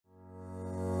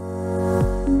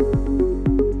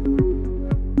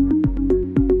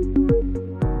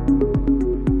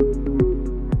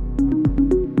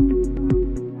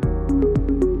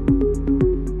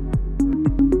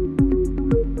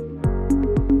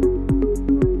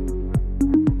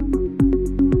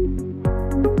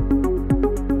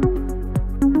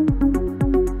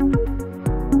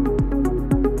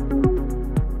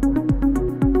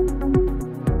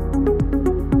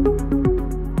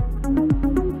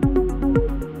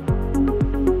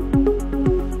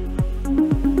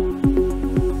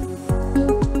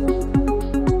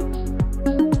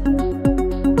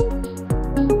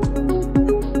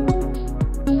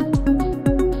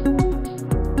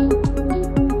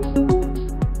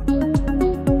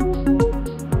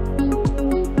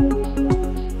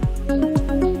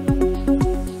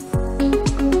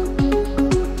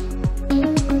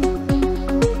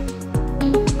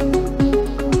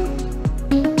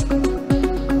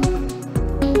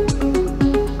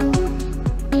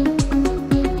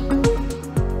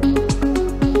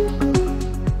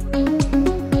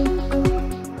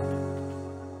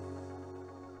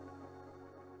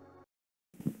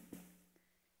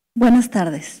Buenas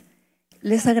tardes.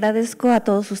 Les agradezco a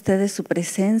todos ustedes su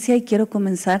presencia y quiero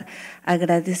comenzar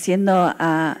agradeciendo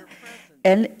a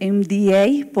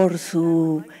LMDA por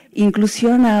su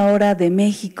inclusión ahora de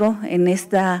México en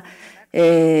esta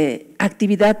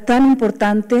actividad tan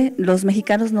importante. Los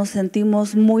mexicanos nos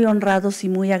sentimos muy honrados y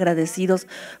muy agradecidos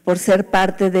por ser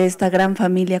parte de esta gran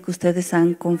familia que ustedes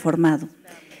han conformado.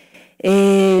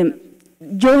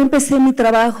 Yo empecé mi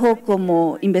trabajo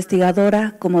como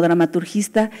investigadora, como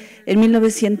dramaturgista en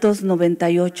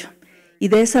 1998 y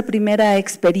de esa primera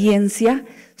experiencia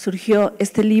surgió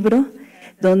este libro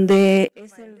donde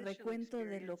es el recuento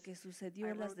de lo que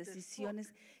sucedió, las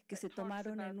decisiones que se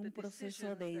tomaron en un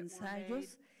proceso de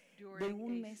ensayos de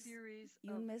un mes, y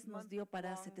un mes nos dio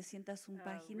para 701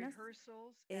 páginas,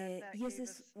 y ese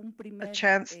es un primer a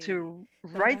chance to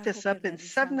write this up in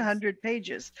 700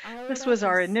 pages. This was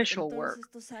our initial work.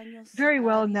 Very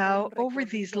well now, over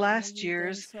these last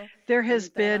years, there has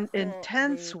been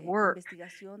intense work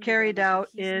carried out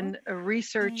in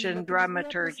research and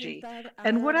dramaturgy.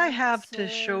 And what I have to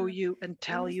show you and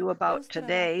tell you about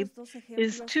today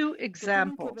is two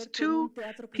examples, two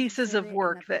pieces of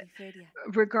work that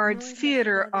regards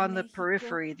theater on the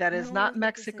periphery. That is not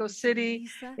Mexico City.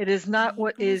 It is not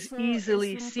what is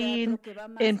easily seen.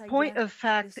 In point of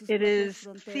fact, it is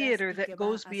theater that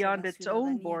goes beyond its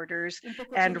own borders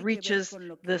and reaches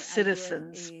the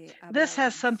citizens. This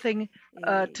has something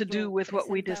to do with what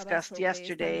we discussed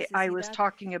yesterday. I was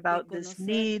talking about this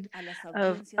need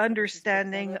of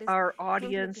understanding our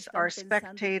audience, our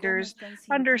spectators,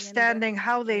 understanding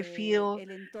how they feel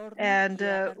and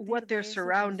what their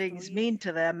surroundings mean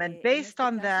to them. And based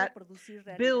on that,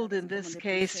 build, in this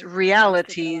case,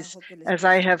 realities, as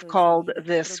I have called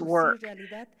this work.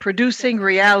 Producing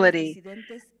reality,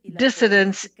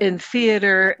 dissidents in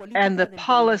theater, and the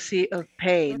policy of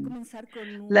pain.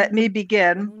 Let me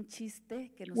begin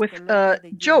with a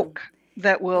joke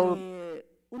that will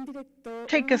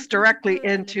take us directly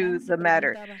into the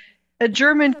matter. A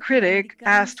German critic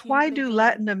asked, why do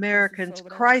Latin Americans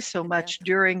cry so much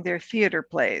during their theater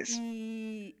plays?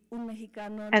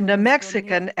 And a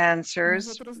Mexican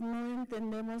answers,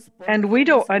 and we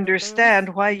don't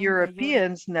understand why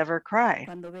Europeans never cry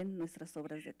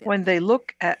when they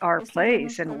look at our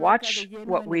plays and watch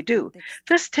what we do.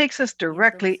 This takes us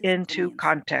directly into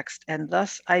context, and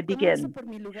thus I begin.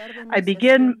 I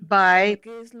begin by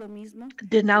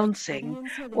denouncing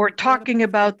or talking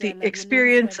about the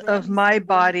experience of my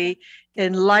body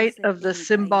in light of the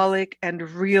symbolic and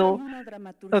real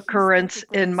occurrence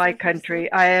in my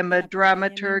country. I am a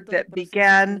dramaturg that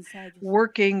began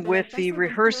working with the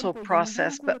rehearsal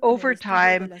process, but over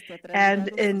time and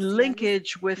in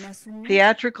linkage with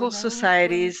theatrical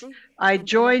societies, I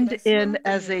joined in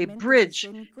as a bridge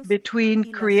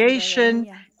between creation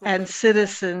and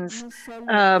citizens,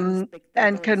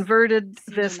 and converted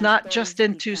this not just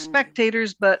into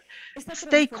spectators, but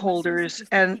stakeholders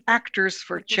and actors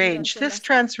for change. This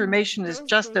transformation is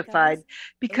justified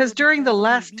because during the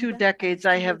last 2 decades,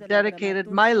 I have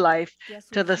dedicated my life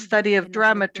to the study of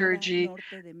dramaturgy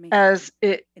as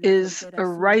it is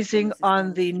arising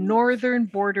on the northern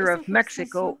border of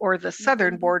Mexico or the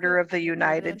southern border of the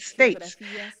United States.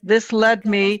 This led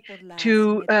me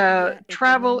to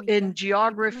travel in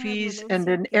geographies and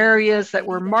in areas that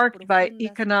were marked by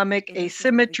economic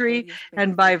asymmetry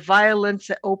and by violence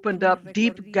that opened up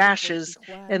deep gashes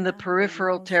in the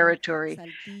peripheral territory.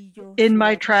 In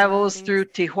my travels through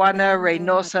Tijuana,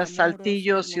 Reynosa,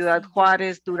 Saltillo, Ciudad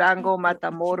Juárez, Durango,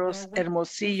 Matamoros,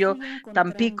 Hermosillo,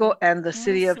 Tampico, and the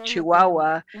city of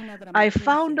Chihuahua, I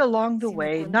found along the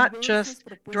way not just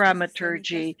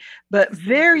dramaturgy, but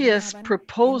various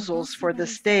proposals for the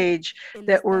stage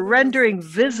that were rendering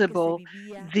visible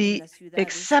the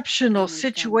exceptional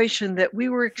situation that we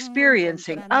were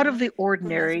experiencing out of the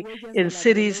ordinary in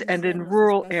cities and in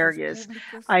rural areas.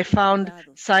 I found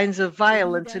signs of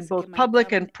violence in both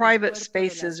public and private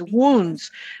spaces,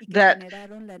 wounds that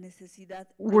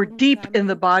were deep in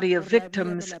the body of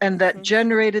victims and that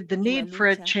generated the need for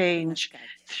a change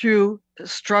through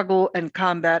struggle and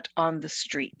combat on the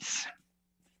streets.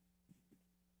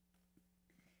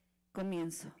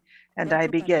 And I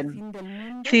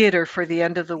begin. Theater for the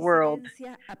end of the world,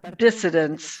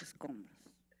 dissidents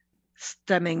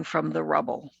stemming from the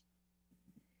rubble.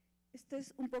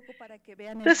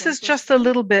 This is just a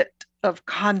little bit of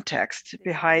context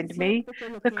behind me,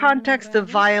 the context of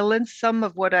violence, some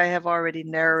of what I have already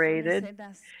narrated,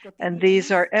 and these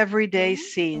are everyday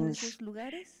scenes.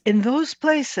 In those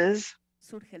places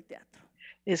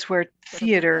is where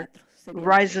theater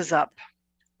rises up.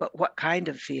 But what kind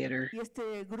of theater?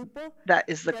 That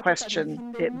is the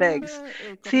question it begs.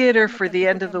 Theater for the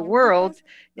End of the World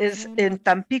is in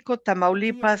Tampico,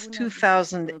 Tamaulipas,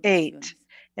 2008.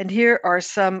 And here are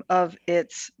some of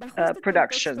its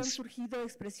productions.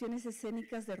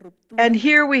 And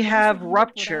here we have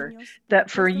Rupture,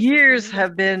 that for years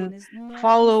have been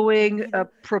following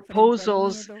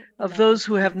proposals of those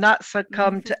who have not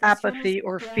succumbed to apathy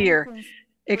or fear,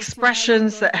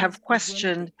 expressions that have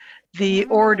questioned the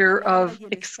order of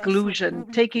exclusion,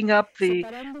 taking up the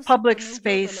public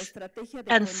space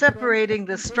and separating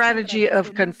the strategy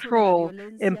of control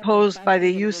imposed by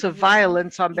the use of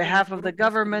violence on behalf of the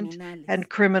government and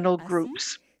criminal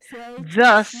groups.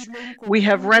 Thus, we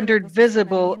have rendered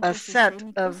visible a set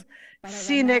of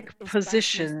scenic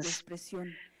positions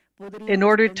in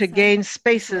order to gain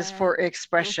spaces for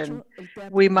expression.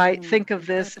 We might think of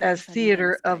this as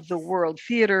theater of the world,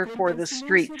 theater for the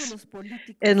streets.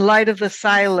 In light of the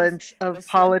silence of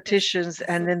politicians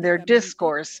and in their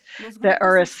discourse that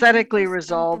are aesthetically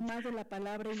resolved,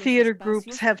 theater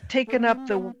groups have taken up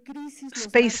the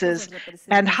spaces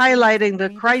and highlighting the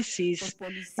crises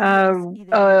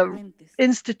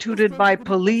instituted by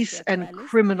police and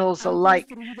criminals alike.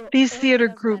 These theater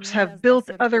groups have built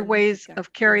other ways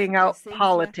of carrying out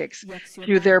politics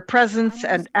through their presence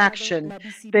and action.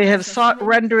 They have sought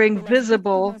rendering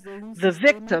visible the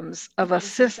victims of a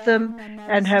system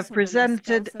and have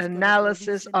presented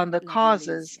analysis on the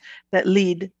causes that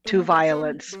lead to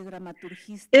violence.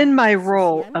 In my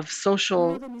role of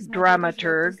social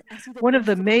dramaturg, one of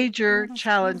the major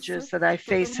challenges that I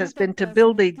face has been to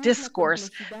build a discourse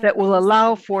that will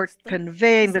allow for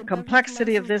conveying the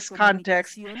complexity of this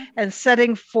context and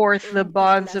setting forth the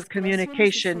bonds of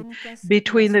communication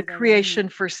between the creation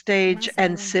for stage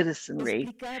and citizenry.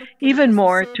 Even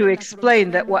more, to explain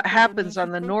that what happens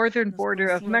on the northern border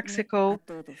of Mexico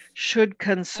should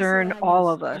concern all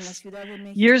of us.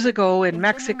 Years ago in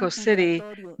Mexico City,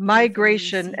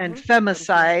 migration and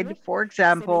femicide, for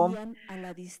example,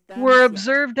 were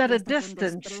observed at a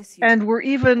distance and were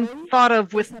even thought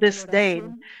of with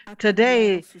disdain.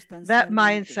 Today, that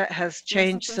mindset has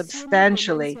changed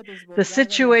substantially. The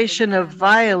situation of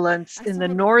violence in the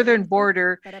northern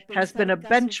border has been a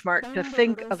benchmark to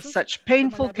think of such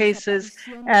painful cases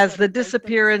as the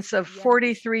disappearance of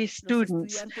 43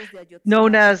 students,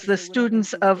 known as the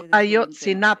students of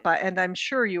Ayotzinapa, and I'm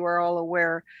sure you are all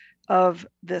aware of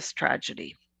this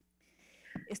tragedy.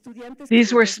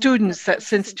 These were students that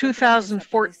since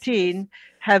 2014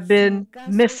 have been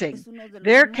missing.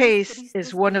 Their case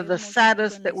is one of the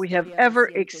saddest that we have ever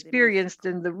experienced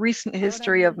in the recent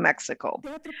history of Mexico.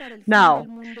 Now,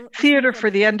 Theater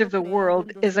for the End of the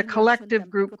World is a collective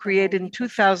group created in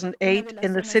 2008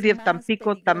 in the city of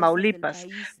Tampico, Tamaulipas,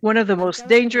 one of the most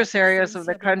dangerous areas of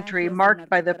the country, marked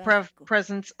by the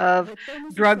presence of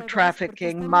drug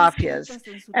trafficking mafias.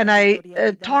 And I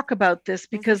talk about this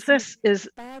because this is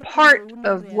part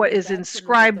of what is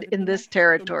inscribed in this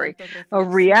territory,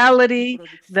 a reality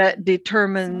that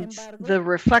determines the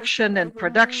reflection and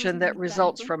production that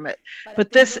results from it.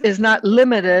 But this is not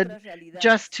limited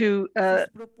just to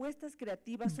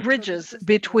bridges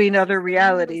between other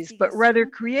realities, but rather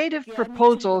creative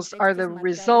proposals are the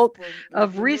result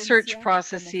of research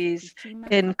processes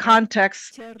in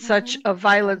contexts such of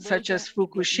violence such as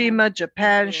Fukushima,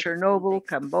 Japan, Chernobyl,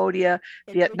 Cambodia,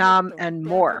 Vietnam, and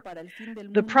more.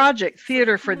 The project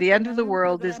Theater for the End of the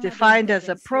World is defined as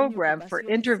a program for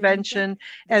intervention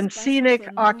and scenic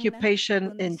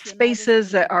occupation in spaces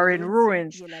that are in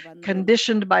ruins,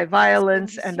 conditioned by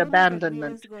violence and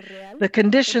abandonment. The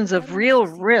conditions of real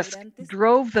risk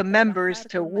drove the members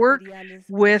to work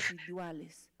with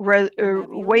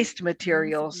waste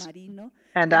materials.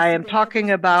 And I am talking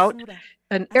about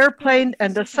an airplane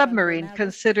and a submarine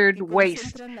considered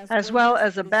waste, as well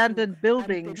as abandoned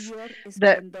buildings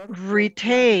that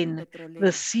retain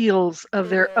the seals of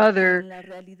their other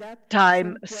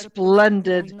time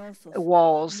splendid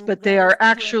walls, but they are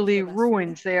actually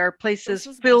ruins. They are places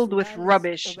filled with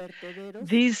rubbish.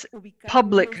 These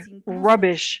public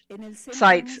rubbish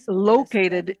sites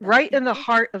located right in the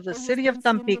heart of the city of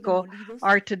Tampico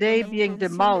are today being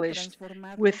demolished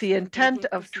with the intent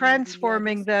of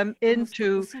transforming them into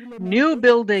new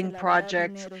building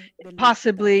projects,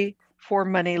 possibly for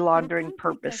money laundering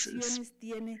purposes.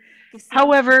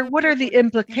 However, what are the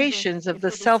implications of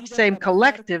the self-same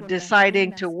collective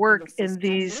deciding to work in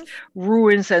these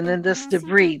ruins and in this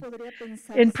debris?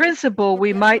 In principle,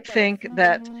 we might think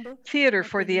that Theater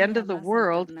for the End of the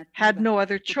World had no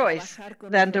other choice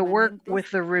than to work with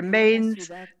the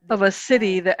remains of a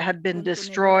city that had been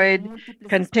destroyed,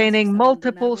 containing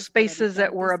multiple spaces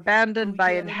that were abandoned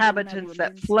by inhabitants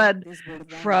that fled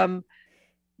from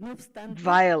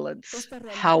violence.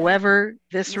 However,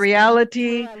 this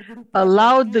reality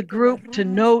allowed the group to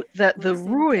note that the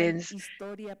ruins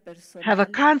have a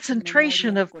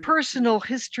concentration of personal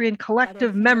history and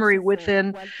collective memory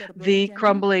within the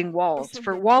crumbling walls.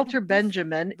 For Walter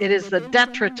Benjamin, it is the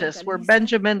detritus where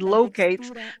Benjamin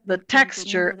locates the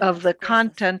texture of the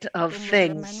content of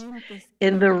things.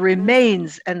 In the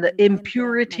remains and the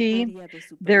impurity,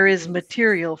 there is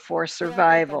material for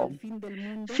survival.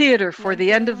 Theater for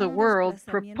the End of the World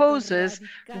proposes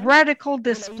radical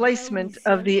displacement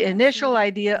of the initial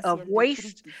idea of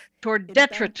waste toward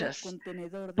detritus,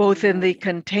 both in the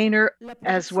container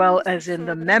as well as in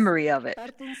the memory of it.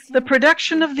 The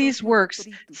production of these works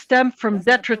stem from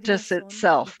detritus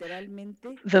itself.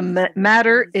 The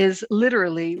matter is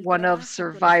literally one of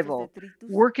survival.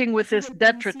 Working with this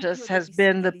detritus has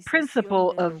been the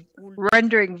principle of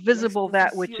rendering visible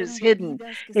that which is hidden,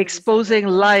 exposing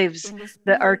lives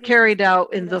that are carried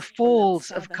out in the folds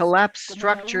of collapsed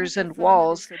structures and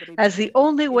walls as the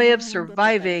only way of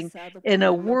surviving in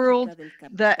a world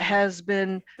that has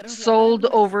been sold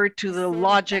over to the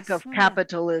logic of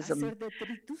capitalism.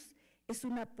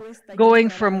 Going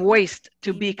from waste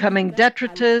to becoming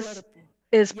detritus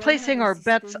is placing our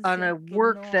bets on a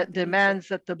work that demands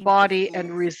that the body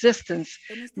and resistance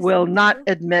will not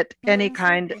admit any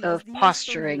kind of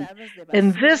posturing.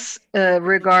 In this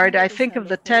regard, I think of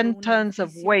the 10 tons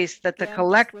of waste that the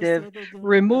collective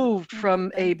removed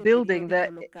from a building that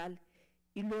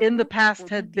in the past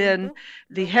had been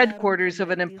the headquarters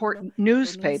of an important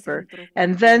newspaper,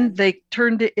 and then they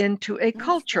turned it into a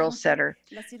cultural center.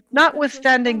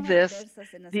 Notwithstanding this,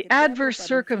 the adverse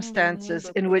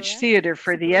circumstances in which Theater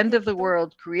for the End of the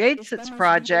World creates its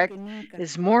project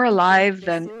is more alive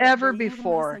than ever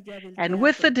before, and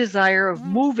with the desire of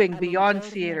moving beyond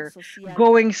theater,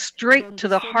 going straight to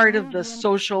the heart of the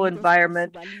social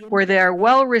environment where they are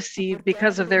well received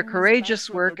because of their courageous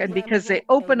work and because they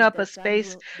open up a space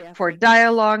for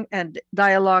dialogue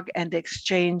and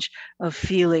exchange of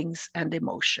feelings and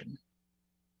emotion.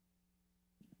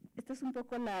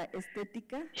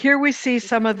 Here we see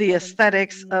some of the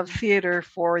aesthetics of Theater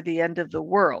for the End of the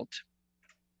World.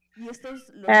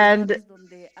 And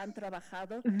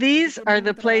these are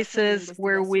the places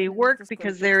where we work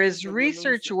because there is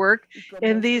research work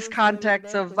in these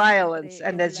contexts of violence.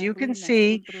 And as you can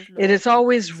see, it is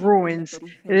always ruins.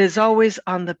 It is always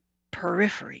on the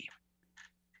periphery.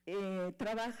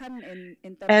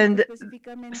 And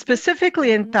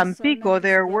specifically in Tampico,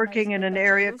 they're working in an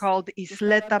area called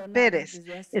Isleta Pérez.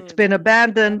 It's been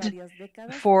abandoned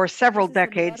for several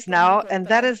decades now, and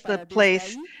that is the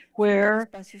place where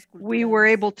we were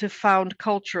able to found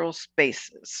cultural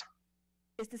spaces.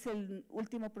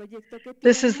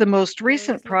 This is the most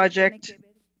recent project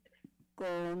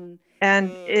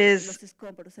and is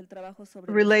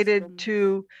related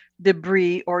to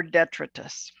debris or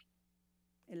detritus.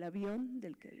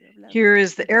 Here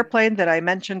is the airplane that I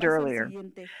mentioned earlier.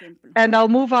 And I'll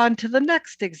move on to the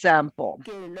next example.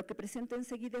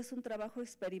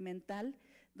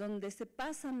 Donde se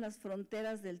pasan las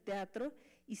fronteras del teatro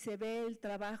y se ve el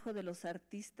trabajo de los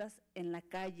artistas en la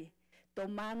calle,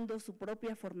 tomando su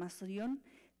propia formación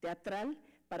teatral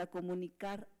para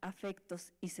comunicar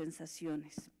afectos y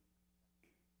sensaciones.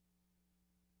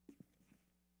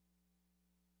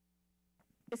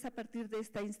 Es a partir de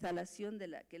esta instalación de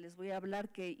la que les voy a hablar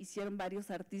que hicieron varios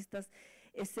artistas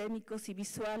escénicos y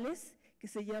visuales, que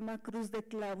se llama Cruz de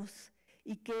Clavos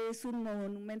y que es un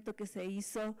monumento que se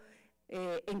hizo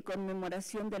en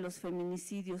conmemoración de los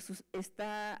feminicidios.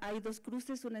 Hay dos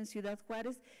cruces, una en Ciudad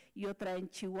Juárez y otra en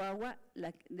Chihuahua.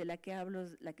 De la que hablo,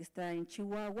 la que está en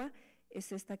Chihuahua,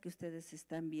 es esta que ustedes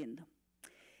están viendo.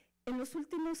 En los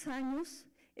últimos años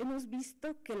hemos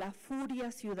visto que la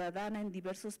furia ciudadana en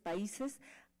diversos países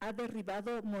ha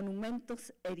derribado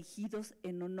monumentos erigidos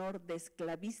en honor de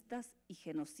esclavistas y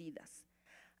genocidas.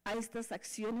 A estas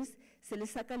acciones se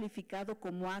les ha calificado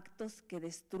como actos que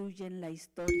destruyen la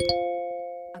historia.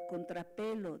 A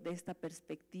contrapelo de esta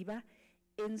perspectiva,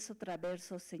 Enzo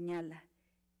Traverso señala,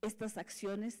 estas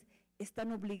acciones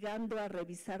están obligando a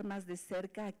revisar más de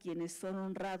cerca a quienes son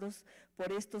honrados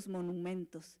por estos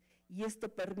monumentos, y esto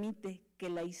permite que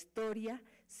la historia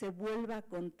se vuelva a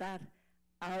contar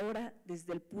ahora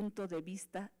desde el punto de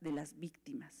vista de las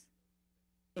víctimas.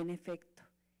 En efecto,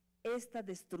 esta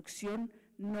destrucción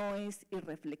no es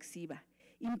irreflexiva.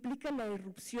 Implica la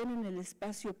irrupción en el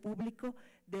espacio público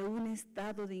de un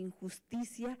estado de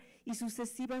injusticia y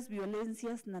sucesivas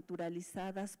violencias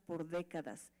naturalizadas por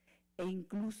décadas e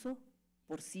incluso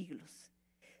por siglos.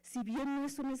 Si bien no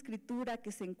es una escritura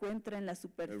que se encuentra en la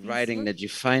superficie, writing that you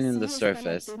find in the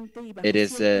surface, it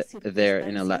is there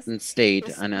in a latent state,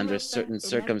 and under certain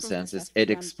circumstances, it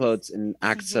explodes in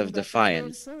acts of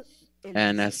defiance.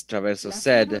 And as Traverso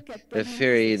said, the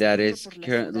fury that is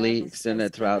currently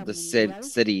extended throughout the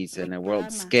cities and a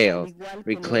world scale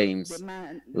reclaims,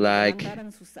 like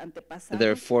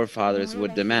their forefathers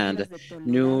would demand,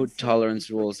 new tolerance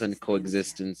rules and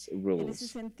coexistence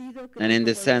rules. And in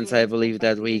this sense, I believe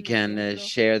that we can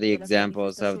share the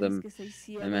examples of the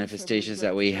manifestations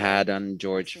that we had on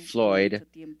George Floyd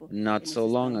not so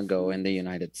long ago in the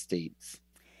United States.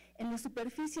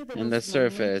 In the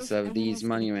surface of these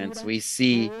monuments, we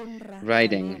see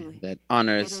writing that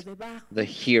honors the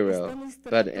hero,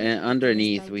 but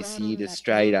underneath we see the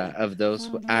strata of those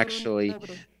who actually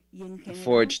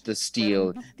forged the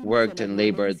steel, worked and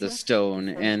labored the stone,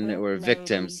 and were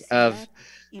victims of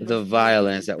the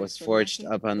violence that was forged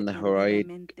upon the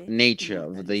heroic nature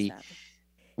of the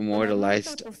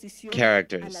immortalized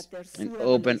characters, in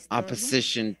open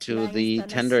opposition to the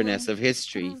tenderness of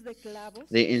history.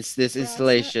 This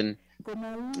installation,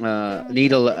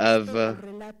 needle of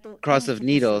cross of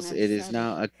needles, it is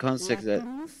now a concept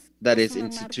that is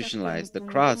institutionalized. The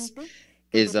cross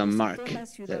is a mark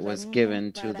that was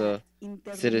given to the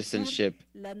citizenship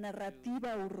that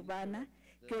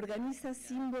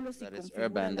is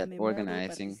urban, that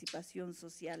organizing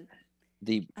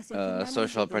the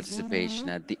social participation.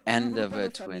 At the end of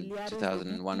it, in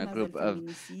 2001, a group of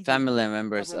family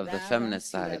members of the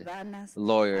feminist side,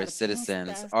 lawyers,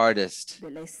 citizens, artists,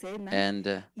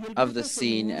 and of the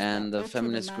scene, and the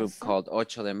feminist group called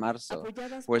Ocho de Marzo,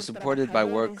 were supported by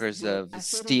workers of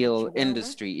steel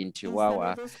industry in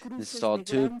Chihuahua, installed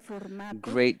two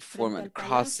great format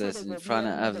crosses in front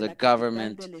of the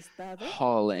government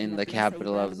hall in the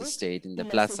capital of the state, in the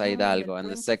Plaza Hidalgo, and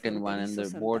the second one in the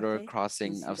border crossing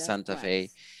of Santa Fe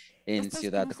in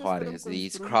Ciudad Juárez.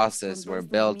 These crosses were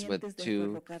built with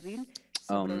two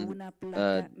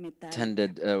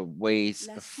tended ways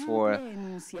for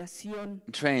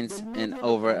trains and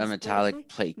over a metallic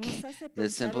plate. The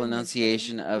simple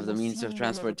enunciation of the means of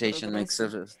transportation makes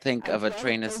us think of a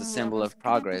train as a symbol of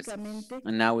progress,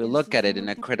 and now we look at it in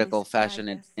a critical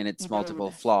fashion in its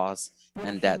multiple flaws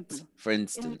and depths. For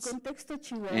instance,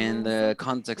 in the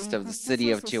context of the city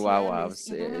of Chihuahua, of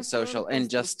social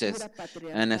injustice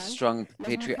and a strong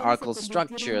patriarchal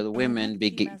structure, the women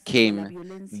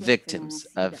became victims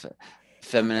of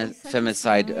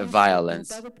femicide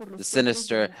violence. The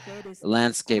sinister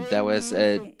landscape that was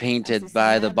painted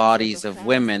by the bodies of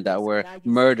women that were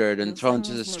murdered and thrown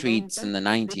to the streets in the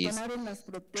 90s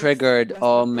triggered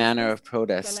all manner of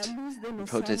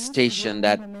protestation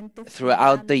that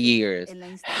throughout the years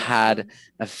had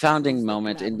a founding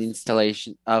moment in the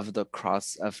installation of the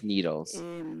cross of needles.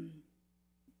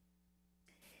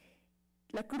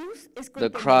 The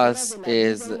cross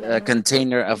is a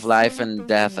container of life and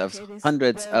death of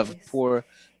hundreds of poor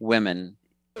women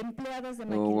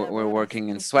who were working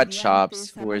in sweatshops,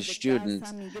 who were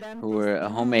students, who were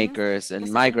homemakers and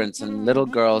migrants, and little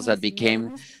girls that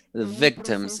became the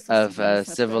victims of a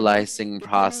civilizing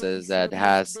process that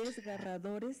has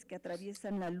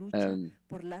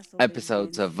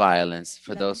episodes of violence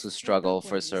for those who struggle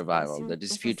for survival. The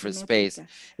dispute for space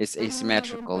is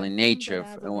asymmetrical in nature.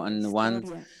 On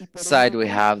one side, we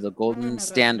have the golden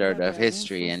standard of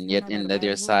history, and yet in the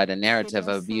other side, a narrative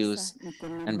of abuse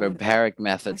and barbaric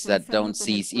methods that don't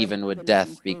cease even with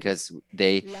death, because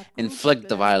they inflict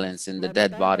the violence in the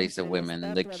dead bodies of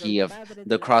women. The key of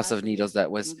the cross of needles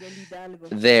that was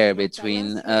there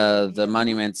between the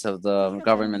monuments of the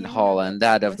government hall and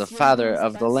that of the father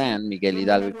of the land, Miguel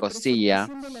Hidalgo y Costilla,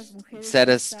 set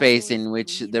a space in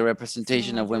which the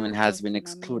representation of women has been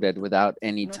excluded without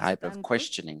any type of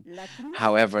questioning.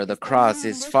 However, the cross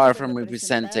is far from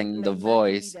representing the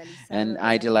voice and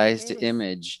idealized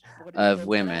image of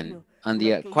women. On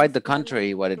quite the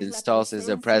contrary, what it installs is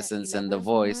the presence and the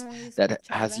voice that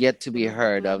has yet to be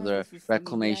heard of the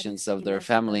reclamations of their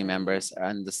family members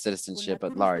and the citizenship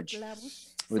at large.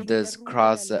 With this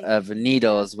cross of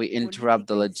needles, we interrupt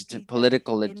the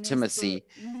political legitimacy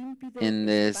in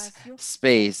this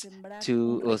space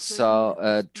to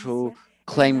sow true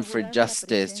claim for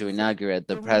justice to inaugurate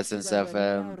the presence of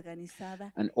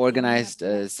an organized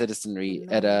citizenry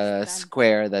at a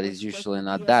square that is usually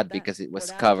not that because it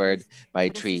was covered by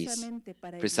trees,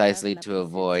 precisely to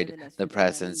avoid the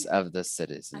presence of the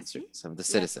citizens.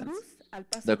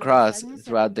 The cross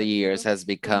throughout the years has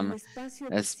become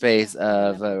a space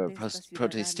of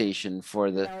protestation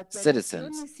for the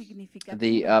citizens.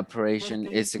 The operation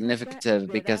is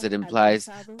significant because it implies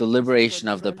the liberation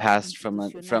of the past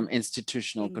from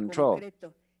institutional control.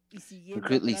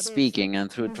 Concretely speaking,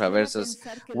 and through Traverso's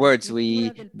words,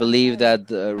 we believe that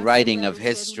the writing of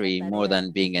history, more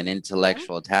than being an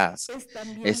intellectual task,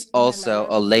 is also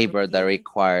a labor that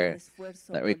requires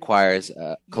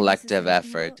collective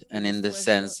effort. And in this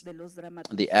sense,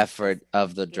 the effort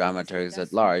of the dramaturgs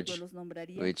at large,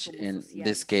 which in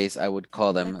this case I would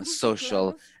call them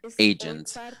social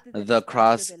agents. The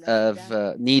Cross of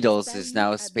Needles is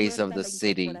now a space of the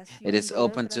city. It is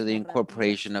open to the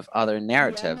incorporation of other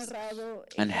narratives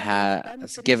and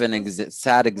has given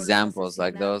sad examples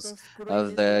like those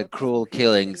of the cruel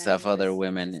killings of other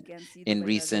women in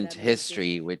recent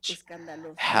history, which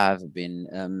have been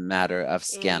a matter of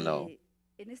scandal.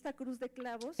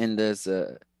 In this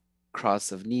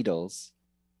Cross of Needles,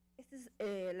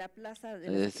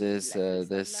 this is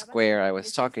the square I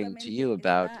was talking to you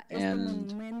about,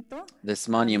 and this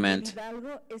monument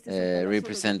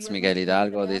represents Miguel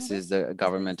Hidalgo. This is the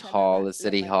government hall, the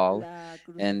city hall,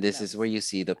 and this is where you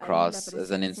see the cross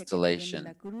as an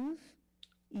installation.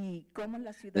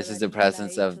 This is the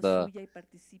presence of the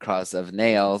cross of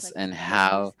nails and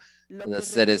how the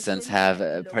citizens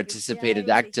have participated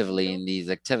actively in these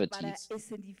activities.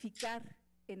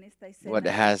 What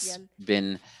has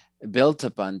been built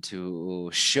upon to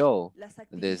show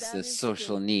this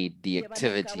social need, the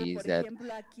activities that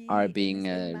are being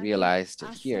realized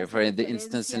here. For the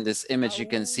instance, in this image, you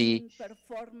can see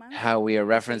how we are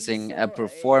referencing a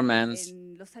performance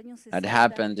that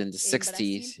happened in the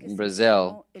 60s in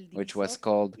Brazil, which was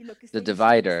called The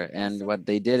Divider. And what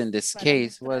they did in this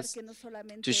case was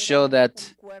to show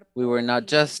that we were not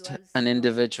just an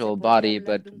individual body,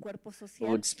 but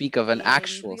would speak of an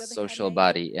actual social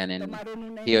body. And in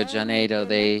Rio de Janeiro,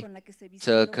 they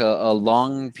took a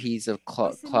long piece of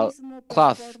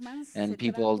cloth and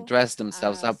people dressed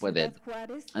themselves up with it.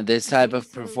 And this type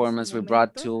of performance we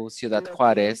brought to Ciudad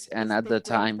Juarez, and at the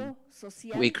time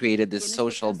we created this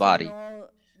social body,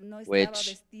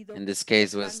 which in this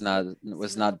case was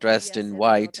not dressed in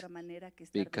white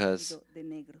because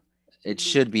it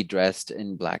should be dressed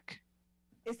in black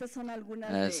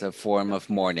as a form of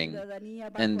mourning.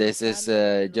 And this is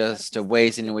just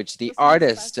ways in which the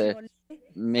artists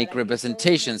make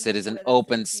representations. It is an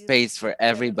open space for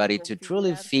everybody to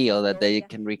truly feel that they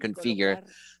can reconfigure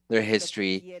their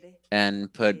history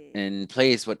and put in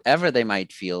place whatever they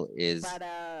might feel is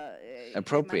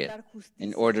appropriate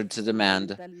in order to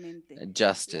demand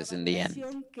justice in the end.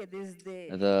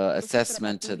 The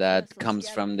assessment that comes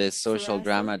from this social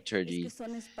dramaturgy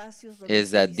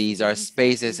is that these are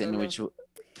spaces in which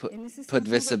put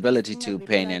visibility to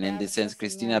pain. And in this sense,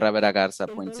 Cristina Rivera Garza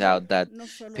points out that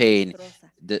pain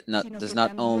does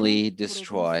not only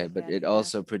destroy, but it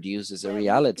also produces a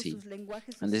reality.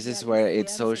 And this is where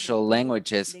its social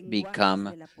languages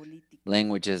become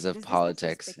languages of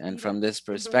politics. And from this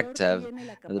perspective,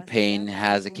 the pain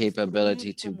has a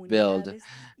capability to build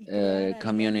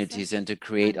communities and to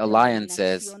create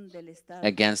alliances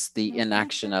against the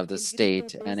inaction of the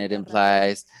state. And it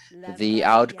implies the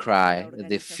outcry,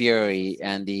 the fury,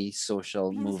 and the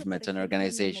social movement and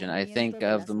organization. I think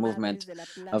of the movement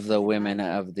of the women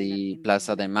of the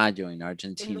Plaza de Mayo in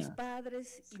Argentina,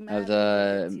 of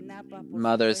the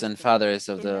mothers and fathers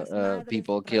of the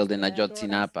people killed in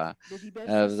Ayotzinapa,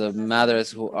 of the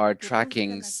mothers who are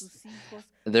tracking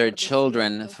their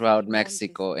children throughout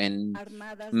Mexico in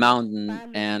mountain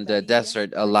and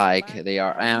desert alike. They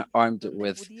are armed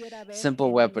with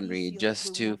simple weaponry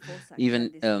just to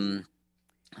even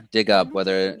dig up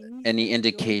whether any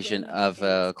indication of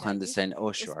a clandestine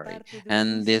ossuary.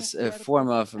 And this form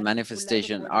of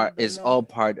manifestation is all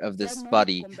part of this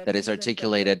body that is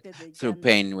articulated through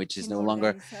pain, which is no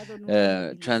longer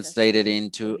translated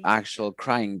into actual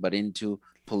crying, but into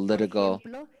political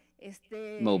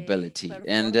mobility.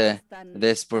 And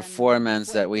this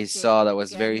performance that we saw that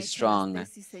was very strong,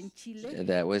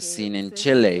 that was seen in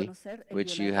Chile,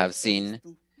 which you have seen,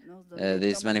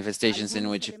 these manifestations in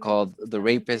which called the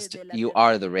rapist, you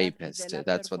are the rapist.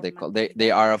 That's what they call.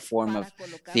 They are a form of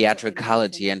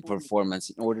theatricality and performance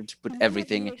in order to put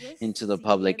everything into the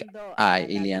public eye.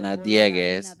 Ileana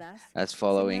Diegues, as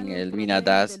following Elvina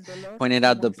Das, pointed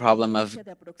out the problem of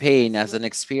pain as an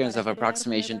experience of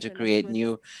approximation to create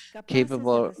new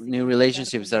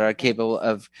relationships that are capable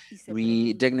of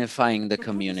redignifying the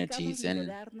communities.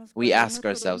 And we ask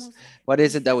ourselves, what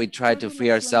is it that we try to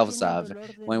free ourselves of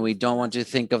when we don't want to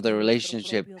think of the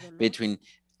relationship between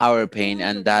our pain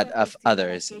and that of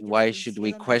others? Why should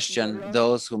we question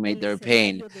those who made their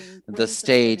pain the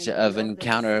stage of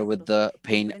encounter with the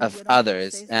pain of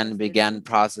others and began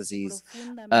processes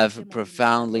of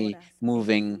profoundly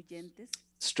moving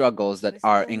struggles that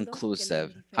are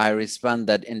inclusive? I respond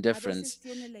that indifference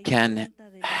can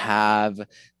have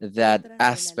that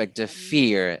aspect of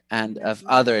fear and of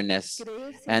otherness.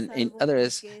 And in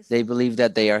others, they believe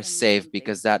that they are safe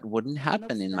because that wouldn't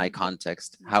happen in my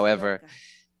context. However,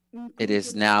 it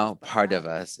is now part of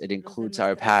us. It includes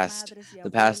our past,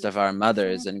 the past of our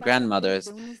mothers and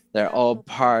grandmothers. They're all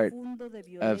part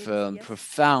of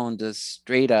profound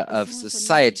strata of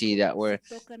society that were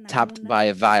tapped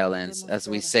by violence. As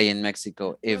we say in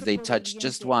Mexico, if they touch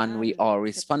just one, we all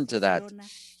respond to that.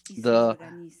 The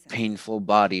painful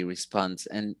body responds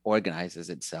and organizes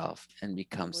itself and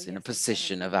becomes in a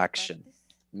position of action.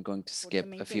 I'm going to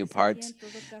skip a few parts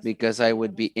because I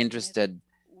would be interested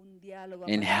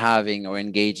in having or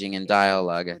engaging in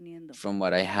dialogue from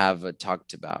what I have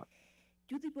talked about.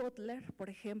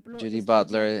 Judy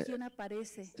Butler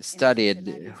studied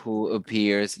who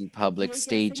appears in public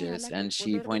stages, and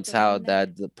she points out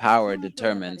that the power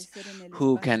determines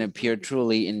who can appear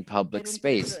truly in public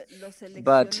space.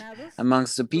 But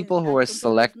amongst the people who were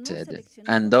selected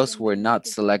and those who were not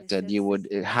selected, you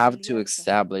would have to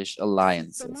establish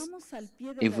alliances.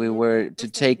 If we were to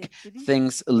take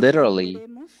things literally,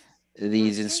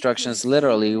 these instructions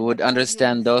literally, would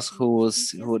understand those who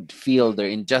would feel their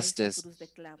injustice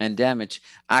and damage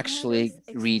actually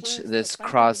reach this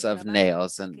cross of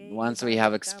nails. And once we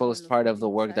have exposed part of the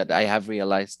work that I have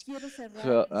realized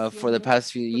for the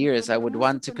past few years, I would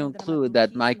want to conclude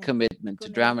that my commitment to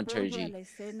dramaturgy,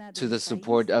 to the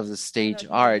support of the stage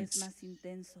arts,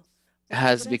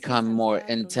 has become more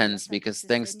intense because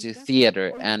thanks to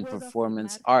theater and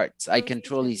performance arts, I can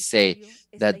truly say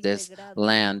that this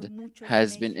land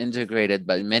has been integrated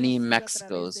by many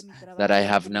Mexicos that I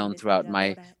have known throughout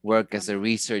my work as a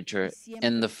researcher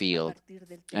in the field,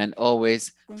 and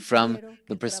always from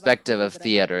the perspective of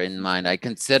theater in mind. I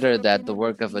consider that the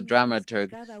work of a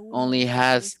dramaturg only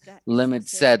has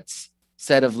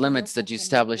set of limits that you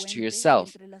establish to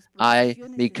yourself. I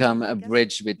become a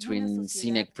bridge between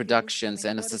scenic productions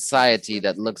and a society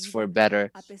that looks for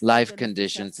better life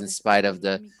conditions in spite of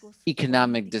the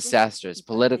economic disasters,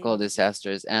 political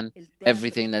disasters, and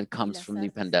everything that comes from the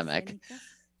pandemic.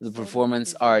 The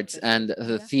performance arts and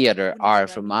the theater are,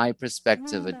 from my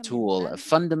perspective, a tool, a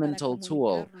fundamental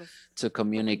tool to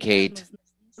communicate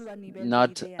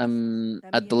not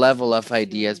at the level of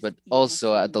ideas, but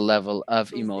also at the level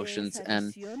of emotions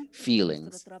and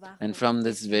feelings. And from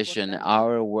this vision,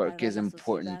 our work is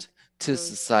important to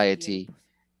society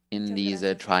in these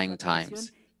trying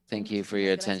times. Thank you for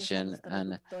your attention,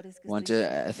 and want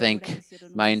to thank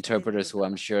my interpreters, who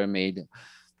I'm sure made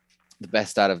the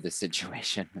best out of this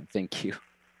situation. Thank you.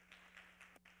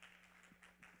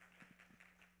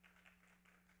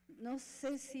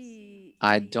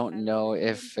 I don't know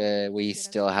if we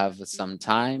still have some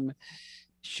time.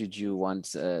 Should you want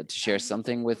to share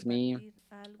something with me?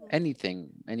 Anything,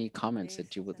 any comments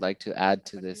that you would like to add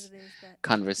to this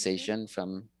conversation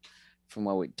from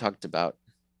what we talked about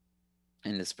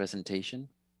in this presentation?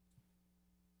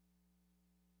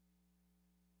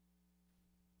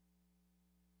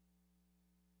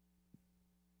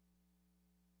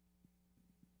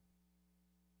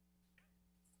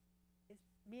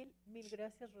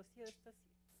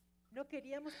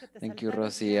 Thank you,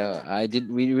 Rocío.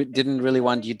 We didn't really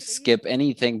want you to skip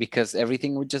anything because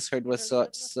everything we just heard was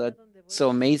so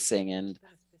amazing. And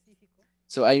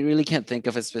so I really can't think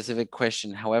of a specific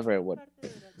question. However, what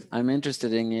I'm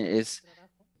interested in is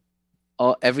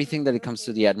everything that it comes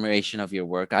to the admiration of your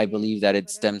work. I believe that it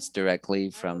stems directly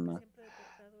from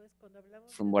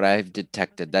what I've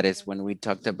detected. That is, when we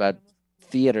talked about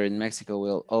theater in Mexico,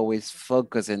 we'll always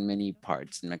focus in many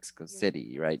parts in Mexico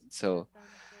City, right? So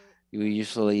you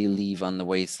usually leave on the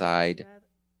wayside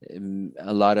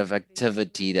a lot of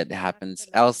activity that happens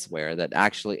elsewhere that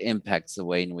actually impacts the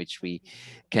way in which we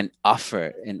can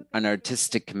offer in an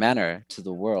artistic manner to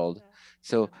the world.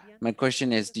 So my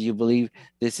question is, do you believe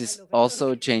this is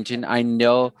also changing? I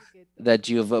know that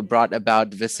you've brought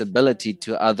about visibility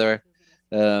to other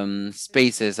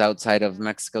spaces outside of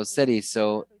Mexico City.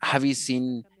 So have you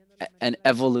seen an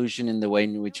evolution in the way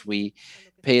in which we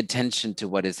pay attention to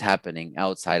what is happening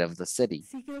outside of the city?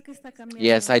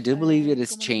 Yes, I do believe it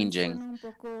is changing.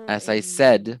 As I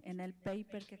said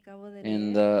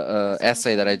in the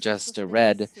essay that I just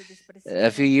read,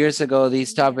 a few years ago,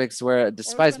 these topics were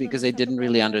despised because they didn't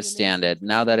really understand it.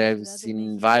 Now that I've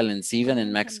seen violence, even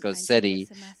in Mexico City,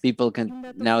 people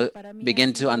can now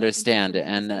begin to understand.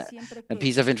 And a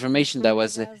piece of information that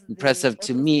was impressive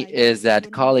to me is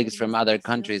that colleagues from other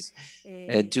countries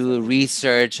do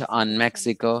research on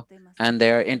Mexico, and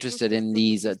they're interested in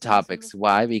these topics.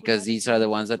 Why? Because these are the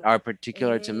ones that are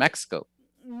particular to Mexico.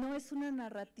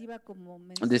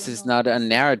 This is not a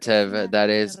narrative that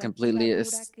is completely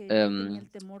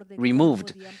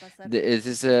removed.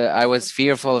 I was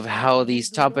fearful of how these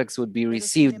topics would be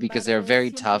received because they're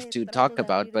very tough to talk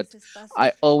about, but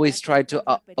I always try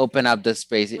to open up the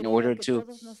space in order to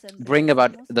bring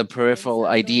about the peripheral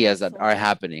ideas that are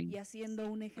happening.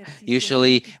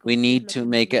 Usually, we need to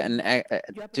make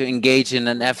to engage in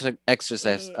an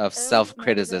exercise of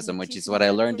self-criticism, which is what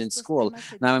I learned in school.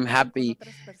 Now I'm happy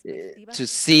to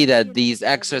see that these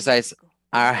exercises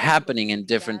are happening in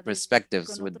different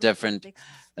perspectives, with different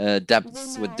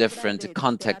depths, with different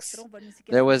contexts.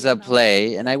 There was a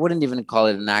play, and I wouldn't even call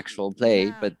it an actual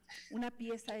play, but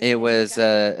it was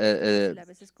a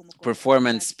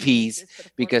performance piece,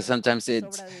 because sometimes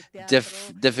it's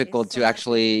difficult to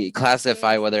actually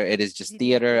classify whether it is just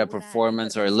theater, a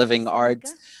performance, or living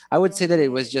arts. I would say that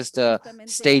it was just a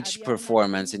stage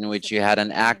performance in which you had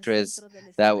an actress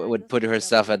that would put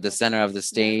herself at the center of the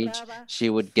stage. She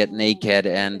would get naked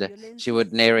and she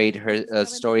would narrate her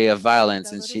story of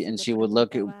violence, and she would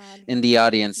look in the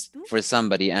audience for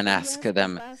somebody and ask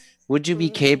them, would you be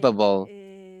capable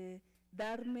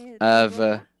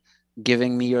of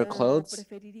giving me your clothes,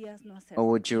 or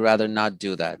would you rather not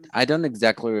do that? I don't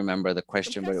exactly remember the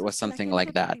question, but it was something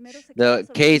like that. The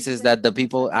case is that the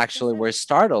people actually were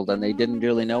startled and they didn't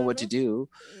really know what to do.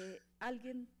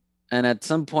 And at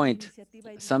some point,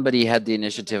 somebody had the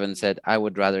initiative and said, I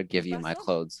would rather give you my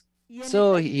clothes.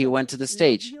 So he went to the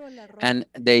stage and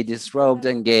they disrobed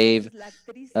and gave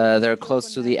their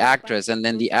clothes to the actress, and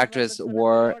then the actress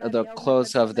wore the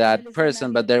clothes of that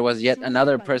person, but there was yet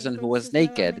another person who was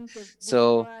naked.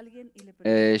 So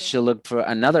she looked for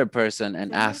another person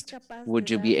and asked, would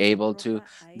you be able to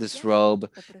disrobe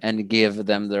and give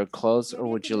them their clothes, or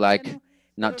would you like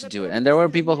not to do it? And there were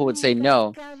people who would say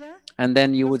no. And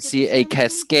then you would see a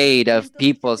cascade of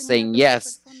people saying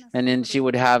yes. And then she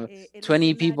would have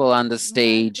 20 people on the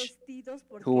stage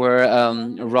who were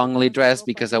wrongly dressed,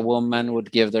 because a woman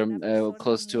would give their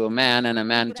clothes to a man and a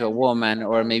man to a woman,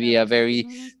 or maybe a very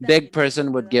big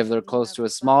person would give their clothes to a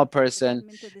small person,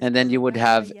 and then you would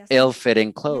have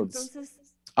ill-fitting clothes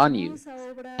on you.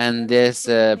 And this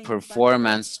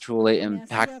performance truly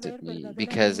impacted me,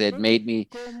 because it made me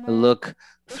look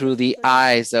through the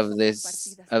eyes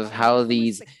of how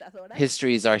these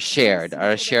histories are shared,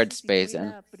 are a shared space.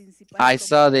 And I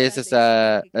saw this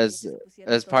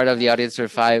as part of the audience for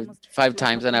five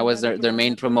times, and I was their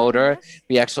main promoter.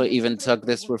 We actually even took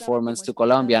this performance to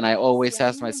Colombia, and I always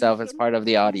asked myself, as part of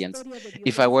the audience,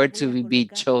 if I were to be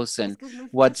chosen,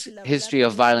 what history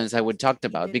of violence I would talk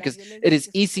about, because it is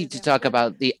easy to talk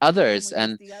about the others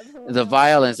and the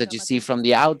violence that you see from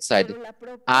the outside.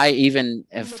 I even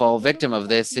fall victim of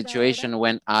this situation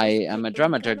when I am a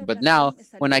dramaturg, but now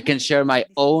when I can share my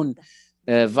own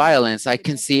violence, I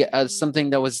can see something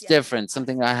that was different,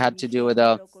 something that had to do with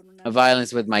a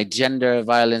violence with my gender,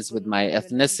 violence with my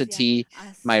ethnicity,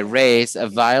 my race, a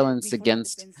violence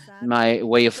against my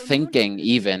way of thinking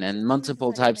even, and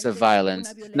multiple types of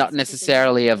violence, not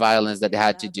necessarily a violence that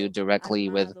had to do directly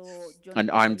with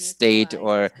an armed state,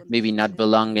 or maybe not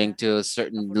belonging to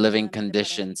certain living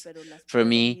conditions for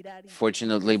me,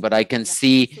 fortunately, but I can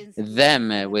see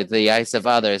them with the eyes of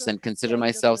others and consider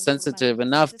myself sensitive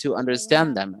enough to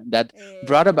understand them. That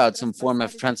brought about some form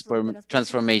of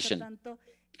transformation,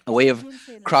 a way of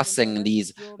crossing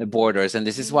these borders. And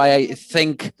this is why I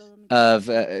think of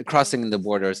crossing the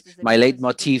borders. My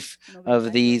leitmotif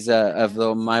of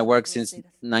my work since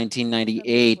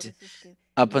 1998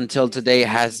 up until today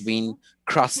has been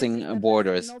crossing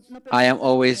borders. I am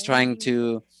always trying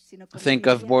to think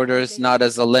of borders not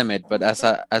as a limit, but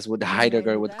as what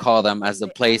Heidegger would call them, as a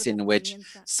place in which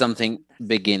something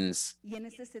begins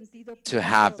to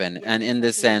happen. And in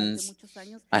this sense,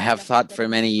 I have thought for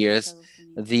many years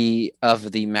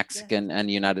of the Mexican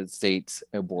and United States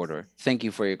border. Thank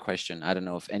you for your question. I don't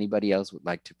know if anybody else would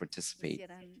like to participate.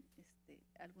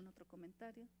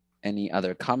 Any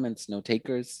other comments, no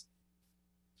takers?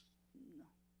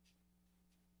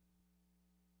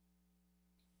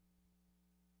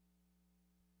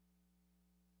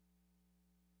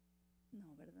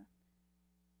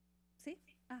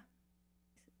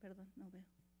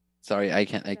 Sorry, I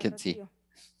can't see.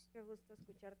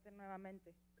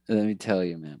 Let me tell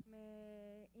you, ma'am.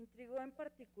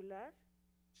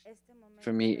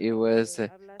 For me, it was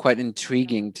quite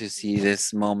intriguing to see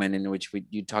this moment in which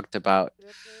you talked about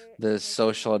the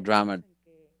social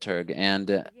dramaturg,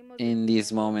 and in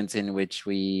these moments in which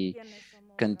we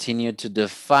continue to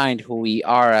define who we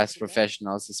are as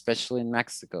professionals, especially in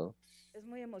Mexico.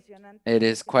 It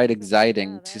is quite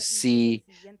exciting to see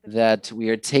that we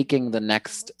are taking the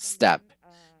next step,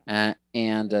 and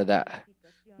that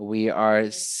we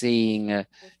are seeing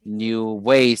new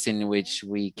ways in which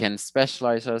we can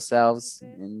specialize ourselves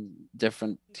in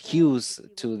different hues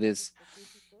to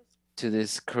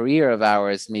this career of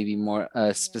ours, maybe more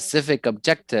specific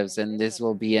objectives, and this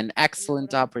will be an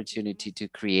excellent opportunity to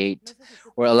create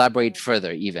or elaborate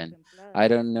further even. I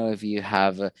don't know if you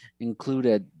have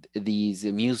included these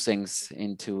musings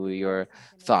into your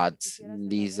thoughts,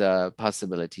 these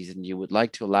possibilities, and you would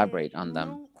like to elaborate on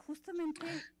them.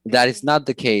 That is not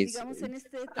the case.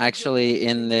 Actually,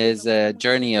 in this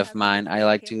journey of mine, I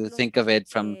like to think of it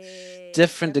from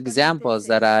different examples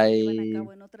that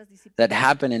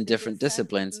happen in different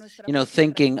disciplines. You know,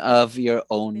 thinking of your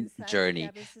own journey,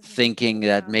 thinking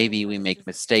that maybe we make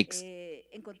mistakes,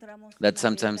 that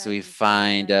sometimes we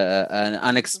find an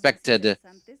unexpected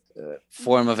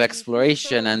form of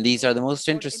exploration, and these are the most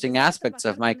interesting aspects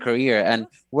of my career. And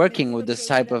working with this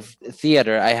type of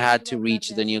theater, I had to reach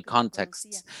the new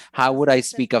contexts. How would I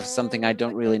speak of something I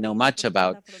don't really know much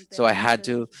about? So I had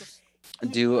to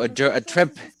do a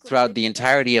trip throughout the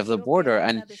entirety of the border,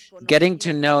 and getting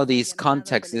to know these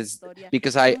contexts is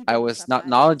because I was not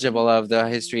knowledgeable of the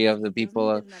history of the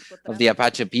people of the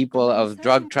Apache people, of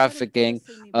drug trafficking,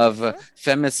 of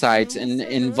femicides, and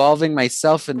involving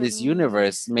myself in this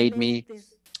universe made me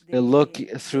look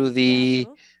through the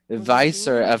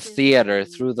visor of theater,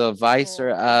 through the visor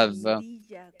of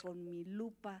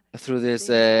through this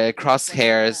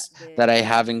crosshairs that I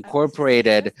have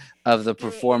incorporated of the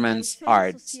performance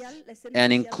arts,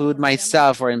 and include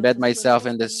myself or embed myself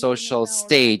in the social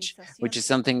stage, which is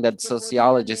something that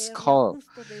sociologists call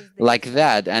like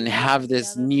that, and have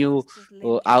this new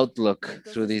outlook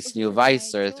through this new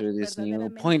visor, through this new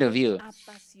point of view.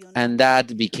 And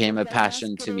that became a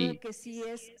passion to me,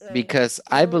 because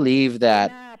I believe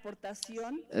that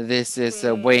this is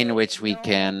a way in which we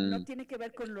can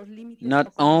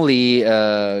not only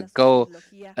go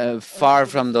far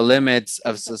from the limits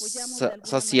of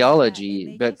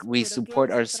sociology, but we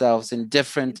support ourselves in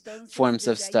different forms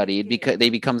of study because they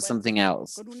become something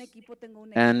else.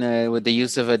 And with the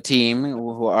use of a team,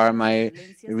 who are my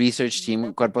research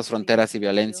team, Cuerpos, Fronteras y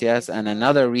Violencias, and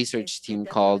another research team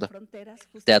called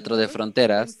Teatro de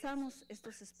Fronteras,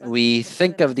 we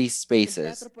think of these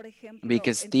spaces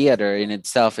because theater in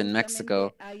itself in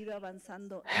Mexico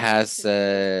has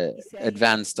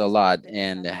advanced a lot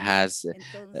and has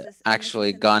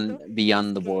actually gone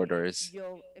beyond the borders.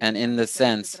 And in the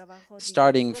sense,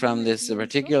 starting from this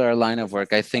particular line of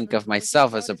work, I think of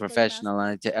myself as a professional,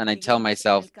 and I tell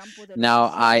myself, now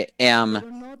I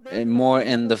am more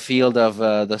in the field of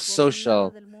the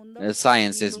social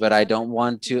sciences, but I don't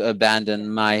want to abandon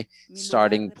my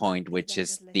starting point, which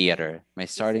is theater, my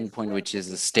starting point, which is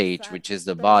the stage, which is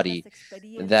the body,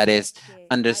 that is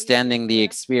understanding the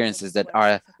experiences that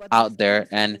are out there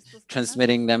and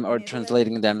transmitting them or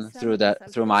translating them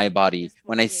through my body.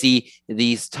 When I see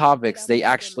these topics, they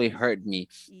actually hurt me,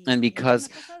 and because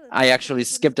I actually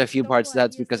skipped a few parts,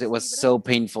 that's because it was so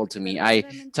painful to me. I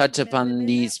touch upon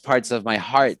these parts of my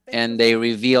heart, and they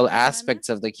reveal aspects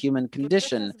of the human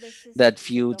condition that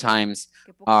few times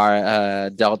are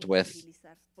dealt with,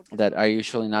 that are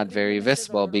usually not very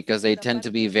visible because they tend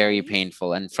to be very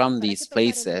painful. And from these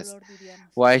places,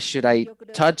 why should I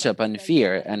touch upon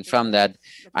fear? And from that,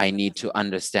 I need to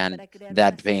understand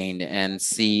that pain and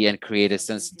see and create a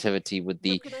sensitivity with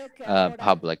the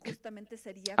public.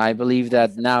 I believe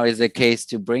that now is the case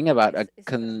to bring about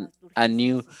a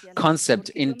new concept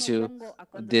into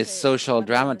this social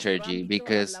dramaturgy,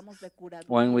 because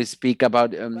when we speak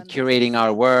about curating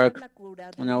our work,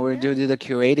 you know, we do the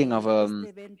curating of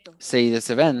say this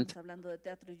event,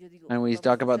 and we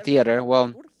talk about theater.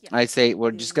 Well, I say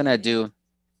we're just gonna do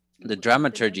the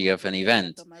dramaturgy of an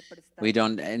event. We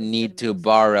don't need to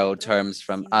borrow terms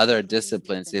from other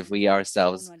disciplines if we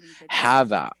ourselves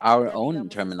have our own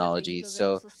terminology.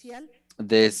 So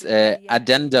this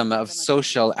addendum of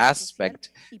social aspect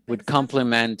would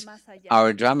complement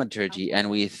our dramaturgy, and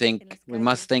we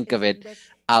must think of it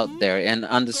out there and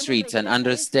on the streets and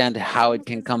understand how it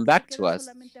can come back to us,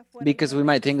 because we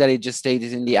might think that it just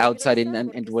stays in the outside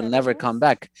and it will never come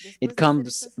back. It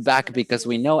comes back because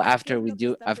we know after we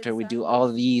do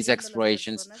all these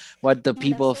explorations what the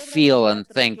people feel and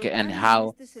think, and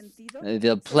how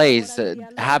the plays that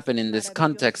happen in this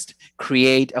context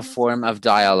create a form of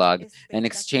dialogue, an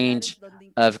exchange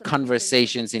of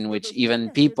conversations in which even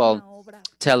people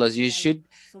tell us you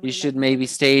should maybe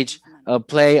stage a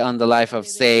play on the life of,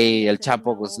 say, El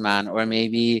Chapo Guzman, or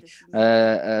maybe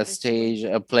stage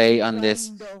a play on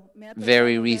this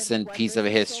very recent piece of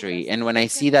history. And when I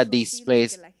see that these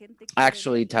plays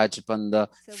actually touch upon the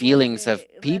feelings of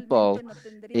people,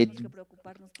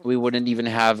 we wouldn't even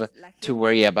have to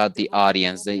worry about the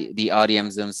audience. The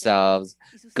audience themselves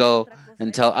go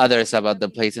and tell others about the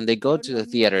place, and they go to the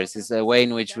theaters. It's a way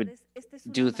in which we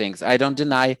do things. I don't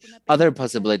deny other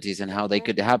possibilities and how they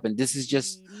could happen. This is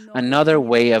just another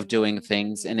way of doing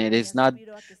things, and it is not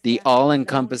the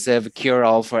all-encompassive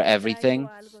cure-all for everything.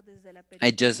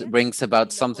 It just brings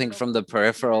about something from the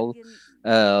peripheral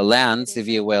lands, if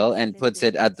you will, and puts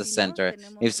it at the center.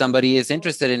 If somebody is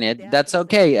interested in it, that's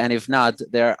okay. And if not,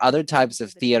 there are other types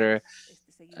of theater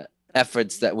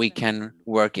efforts that we can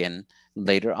work in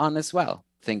later on as well.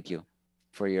 Thank you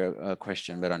for your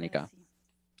question, Veronica.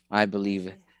 I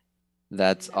believe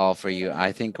that's all for you.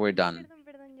 I think we're done.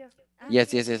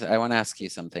 Yes. I want to ask you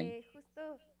something.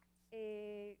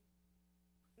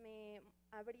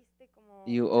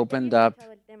 You opened up,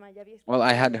 well,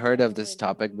 I had heard of this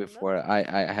topic before.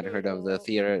 I had heard of the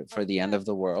theater for the end of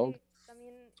the world,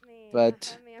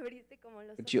 but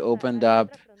you opened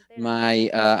up my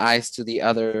eyes to the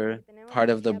other part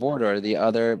of the border, the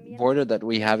other border that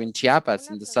we have in Chiapas,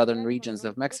 in the southern regions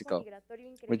of Mexico,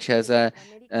 which has a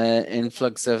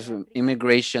influx of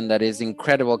immigration that is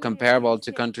incredible, comparable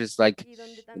to countries like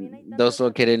those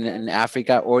located in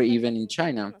Africa or even in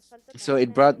China. So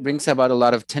it brings about a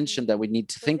lot of tension that we need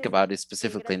to think about,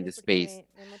 specifically in this space.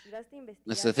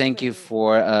 So thank you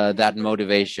for that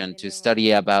motivation to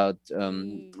study about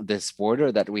this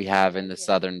border that we have in the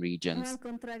southern regions.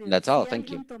 And that's all.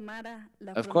 Thank you.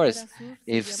 Of course,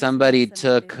 if somebody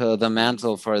took the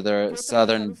mantle for the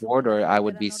southern border, I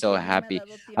would be so happy.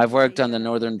 I've worked on the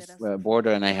northern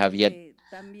border, and I have yet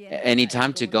any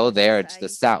time to go there to the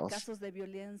south,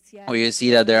 where you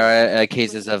see that there are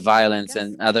cases of violence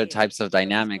and other types of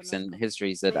dynamics and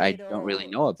histories that I don't really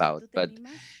know about. But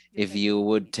if you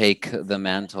would take the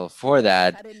mantle for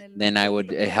that, then I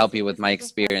would help you with my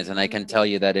experience. And I can tell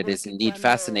you that it is indeed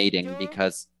fascinating,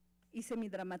 because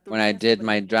when I did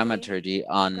my dramaturgy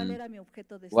on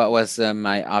what was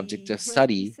my object of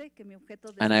study,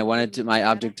 and I wanted my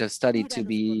object of study to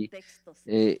be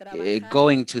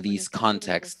going to these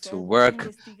contexts, to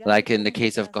work, like in the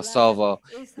case of Kosovo,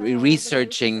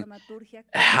 researching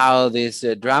how this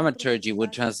dramaturgy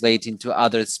would translate into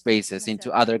other spaces,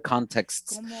 into other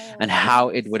contexts, and how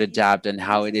it would adapt and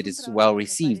how it is well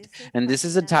received. And this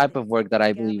is a type of work that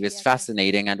I believe is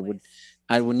fascinating and would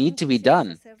need to be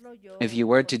done. If you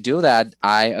were to do that,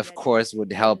 I, of course,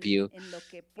 would help you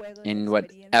in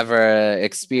whatever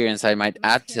experience I might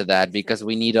add to that, because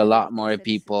we need a lot more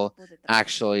people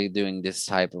actually doing this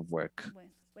type of work.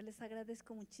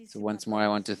 So once more, I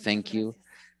want to thank you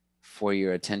for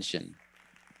your attention.